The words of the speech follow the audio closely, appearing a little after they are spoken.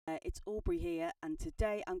it's Aubrey here, and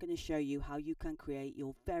today I'm going to show you how you can create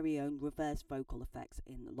your very own reverse vocal effects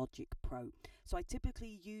in Logic Pro. So I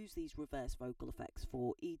typically use these reverse vocal effects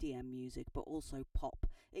for EDM music, but also pop.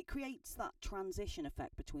 It creates that transition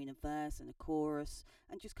effect between a verse and a chorus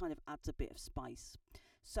and just kind of adds a bit of spice.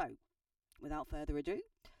 So without further ado,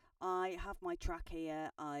 I have my track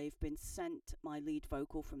here. I've been sent my lead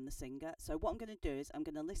vocal from the singer. So what I'm going to do is I'm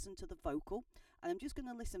going to listen to the vocal, and I'm just going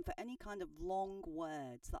to listen for any kind of long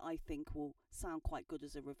words that I think will sound quite good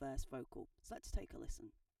as a reverse vocal. So let's take a listen.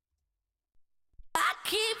 I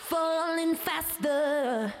keep falling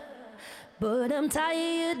faster, but I'm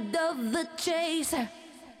tired of the chase.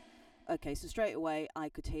 Okay, so straight away I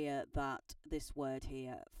could hear that this word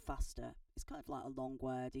here, faster, is kind of like a long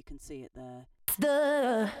word. You can see it there.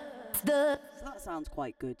 So that sounds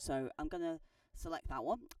quite good. So I'm going to select that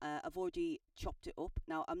one. I've already chopped it up.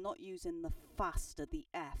 Now I'm not using the faster, the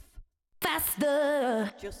F.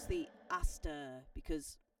 Faster. Just the aster,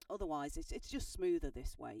 because otherwise it's just smoother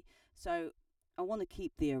this way. So I want to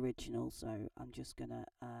keep the original, so I'm just going to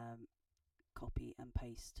copy and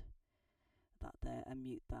paste that there and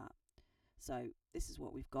mute that. So this is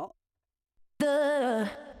what we've got.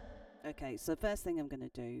 Okay, so the first thing I'm going to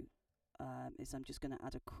do is I'm just going to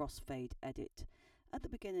add a crossfade edit at the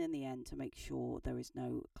beginning and the end to make sure there is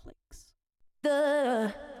no clicks.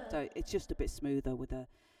 So it's just a bit smoother with a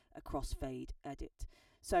crossfade edit.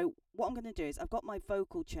 So what I'm going to do is I've got my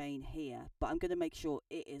vocal chain here, but I'm going to make sure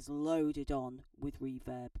it is loaded on with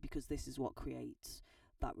reverb, because this is what creates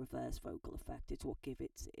that reverse vocal effect. It's what gives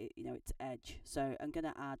it, its edge. So I'm going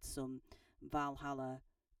to add some Valhalla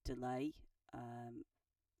delay,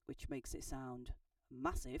 which makes it sound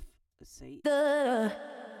massive. Let's see.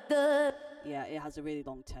 Yeah, it has a really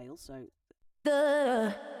long tail, so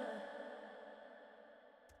fab.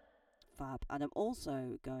 And I'm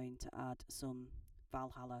also going to add some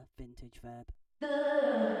Valhalla vintage verb,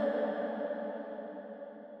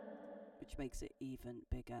 which makes it even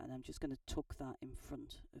bigger. And I'm just going to tuck that in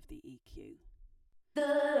front of the EQ.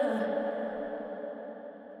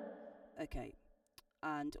 Okay,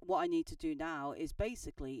 and what I need to do now is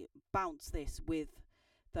basically bounce this with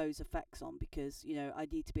those effects on, because I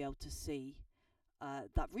need to be able to see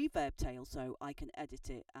that reverb tail so I can edit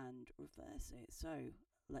it and reverse it. So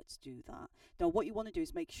let's do that. Now what you want to do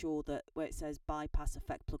is make sure that where it says bypass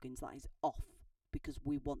effect plugins, that is off, because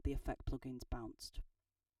we want the effect plugins bounced.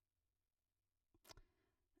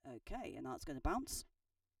 Okay, and that's going to bounce.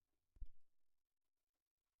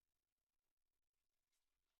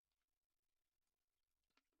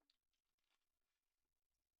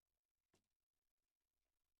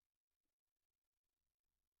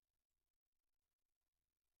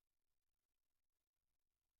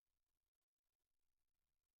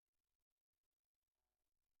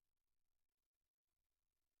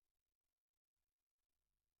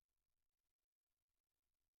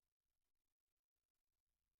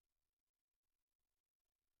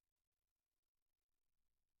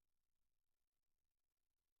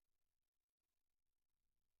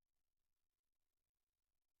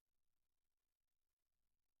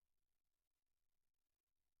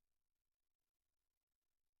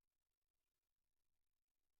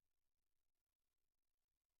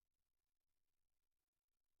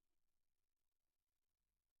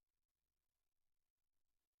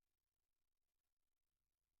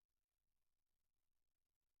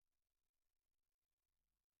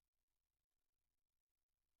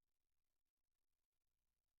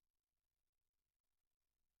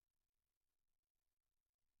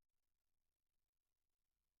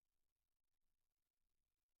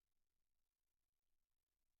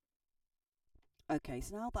 Okay,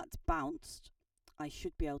 so now that's bounced, I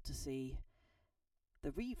should be able to see the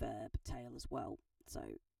reverb tail as well. So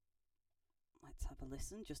let's have a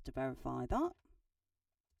listen just to verify that.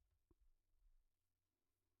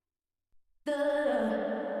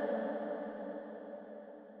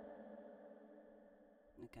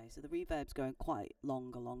 Okay, so the reverb's going quite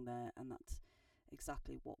long along there, and that's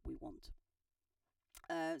exactly what we want.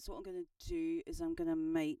 So what I'm going to do is I'm going to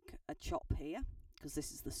make a chop here, because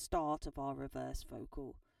this is the start of our reverse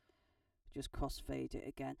vocal. Just crossfade it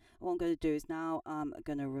again. And what I'm going to do is now I'm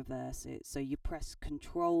going to reverse it. So you press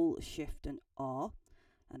Control, Shift and R,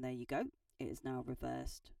 and there you go. It is now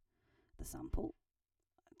reversed the sample.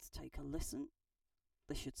 Let's take a listen.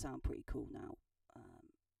 This should sound pretty cool now.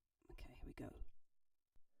 Okay, here we go.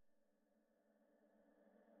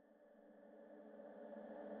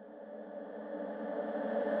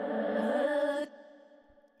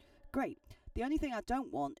 Great. The only thing I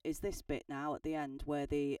don't want is this bit now at the end where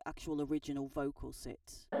the actual original vocal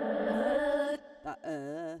sits. That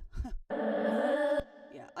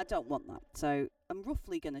Yeah, I don't want that. So I'm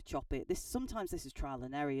roughly going to chop it. Sometimes this is trial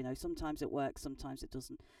and error, you know. Sometimes it works, sometimes it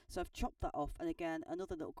doesn't. So I've chopped that off. And again,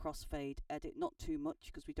 another little crossfade edit, not too much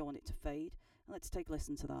because we don't want it to fade. And let's take a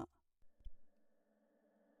listen to that.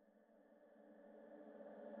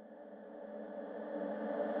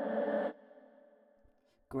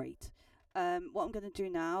 Great. What I'm going to do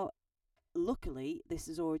now, luckily, this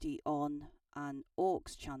is already on an aux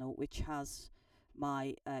channel, which has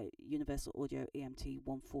my Universal Audio EMT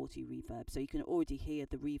 140 reverb. So you can already hear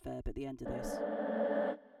the reverb at the end of this,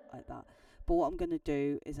 like that. But what I'm going to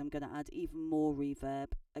do is I'm going to add even more reverb.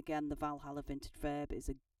 Again, the Valhalla Vintage Verb is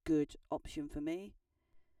a good option for me.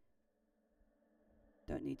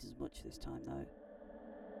 Don't need as much this time though.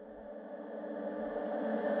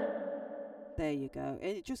 There you go.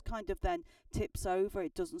 And it just kind of then tips over.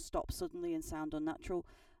 It doesn't stop suddenly and sound unnatural.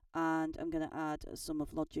 And I'm going to add some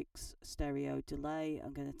of Logic's stereo delay.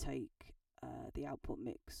 I'm going to take the output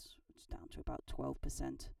mix down to about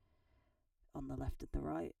 12% on the left and the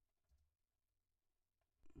right.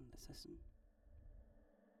 Let's listen.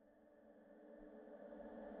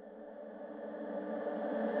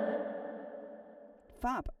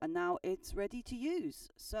 Fab. And now it's ready to use.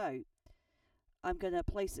 So I'm going to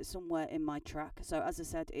place it somewhere in my track. So as I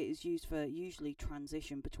said, it is used for usually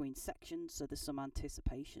transition between sections, so there's some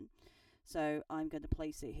anticipation. So I'm going to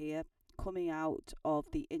place it here, coming out of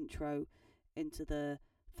the intro into the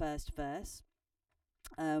first verse.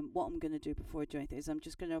 What I'm going to do before I do anything is I'm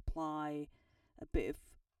just going to apply a bit of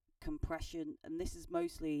compression, and this is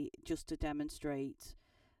mostly just to demonstrate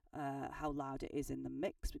how loud it is in the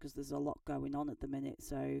mix, because there's a lot going on at the minute.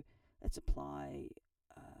 So let's apply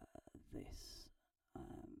this.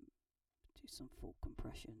 Do some full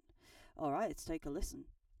compression. Alright, let's take a listen.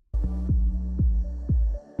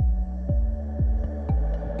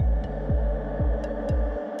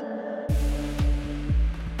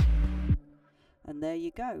 And there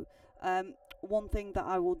you go. One thing that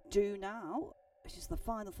I will do now, which is the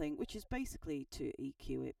final thing, which is basically to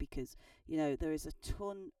EQ it, because you know there is a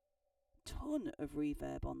ton of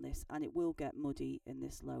reverb on this, and it will get muddy in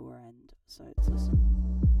this lower end. So let's listen.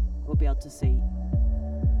 We'll be able to see.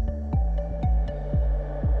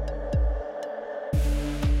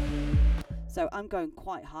 So I'm going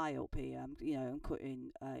quite high up here. I'm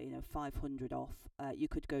cutting 500 off. You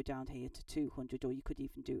could go down here to 200, or you could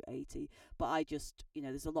even do 80. But I just,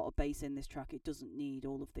 there's a lot of bass in this track. It doesn't need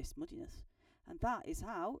all of this muddiness. And that is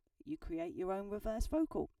how you create your own reverse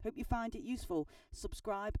vocal. Hope you find it useful.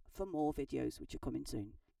 Subscribe for more videos, which are coming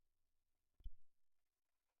soon.